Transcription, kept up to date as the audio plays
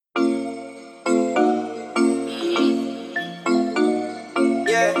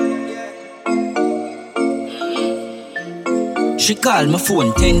She call my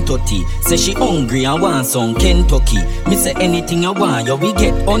phone 10:30. Say she hungry and want some Kentucky. Me say anything you want, you we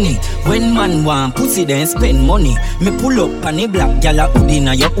get honey. When man want pussy, then spend money. Me pull up on the black gal a hood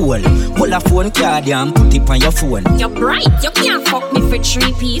inna your hole. Hold a phone card and put it on your phone. You're bright, you can't fuck me for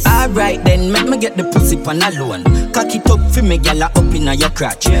 3 piece. Alright then, make me get the pussy pan alone. Cock it up for me gal a up inna your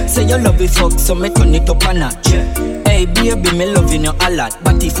crotch. Say you love it fuck, so me turn it up a notch. Hey baby, me loving you a lot.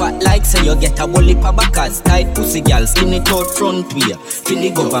 But if I like, say you get a whole heap of backers. Tight pussy gal, skin it out front way. Feel the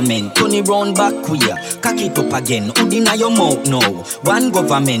government, turn it round back way. Cock it up again, hood inna your mouth now. One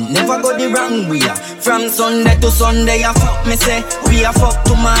government, never go the wrong way. From Sunday to Sunday, I fuck me say. We a fuck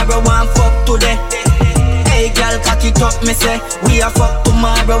tomorrow, one fuck today. Hey gal, cock it up, me say. We a fuck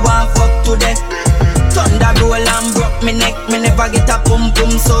tomorrow, one fuck today. Thunder roll and broke me neck. Me never get a pum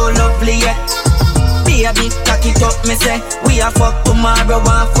pum so lovely yet. Baby, cock it up, me say. We a fuck tomorrow,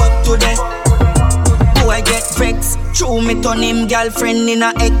 one fuck today. Boy get vexed. True me turn him girlfriend in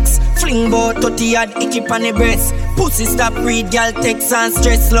a ex. Fling bout 30 odd icky on the breast. Pussy stop read gal text and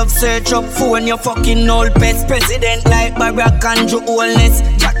stress. Love search up phone your fucking old pest. President like Barack and Joe Holness.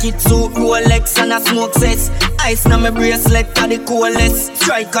 Jacket suit Rolex and a smoke cess. Ice na my bracelet for the coolest.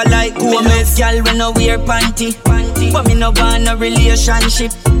 Striker like Gomez. Gal when no wear panty. But me no want a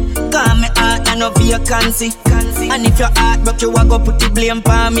relationship. Call me heart and no vacancy. And if your heart broke, you a go put the blame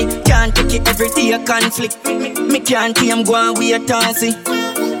on me. Can't take it every day a conflict. Me can't tame go and wait and see.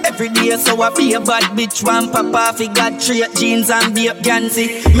 Every day so I be a bad bitch. One papa fi got straight jeans and be a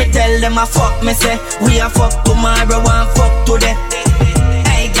Gansy. Me tell them I fuck me say. We a fuck tomorrow and fuck today.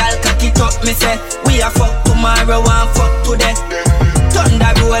 Hey gal cock it up me say. We a fuck tomorrow and fuck today.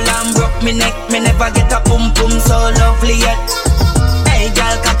 Thunder roll and broke me neck. Me never get a pum pum so lovely yet. Hey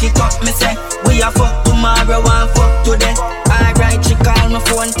gal cock it up me say. We a fuck tomorrow and fuck today. Alright, she call my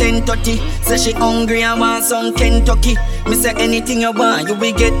phone 10:30. Say she hungry and want some Kentucky. Me say anything you want, you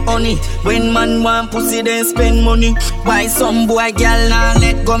will get honey. When man want pussy, then spend money. Why some boy girl now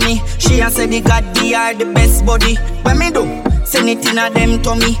let go me? She a say the God they are the best body. What me do? Send it in a them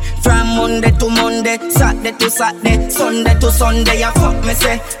to me. From Monday to Monday, Saturday to Saturday, Sunday to Sunday. I fuck me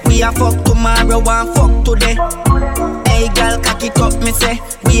say. We a fuck tomorrow and fuck today. Hey girl, cock it up, me say.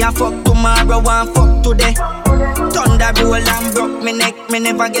 We a fuck tomorrow and fuck today. Thunder roll and broke me neck. Me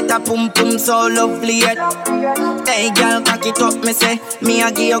never get a pum pum so lovely yet. Hey girl, cock it up, me say. Me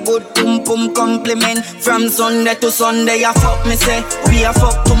a give you good pum pum compliment. From Sunday to Sunday, I fuck me say. We a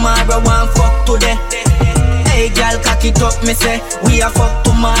fuck tomorrow and fuck today. Hey girl, cock it up, me say. We a fuck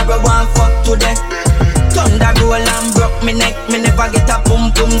tomorrow and fuck today. Thunder roll and broke me neck. Me never get a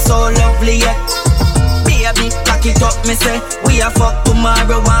pum pum so lovely yet. Baby, cock it up, me say. We a fuck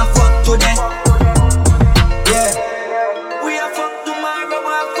tomorrow and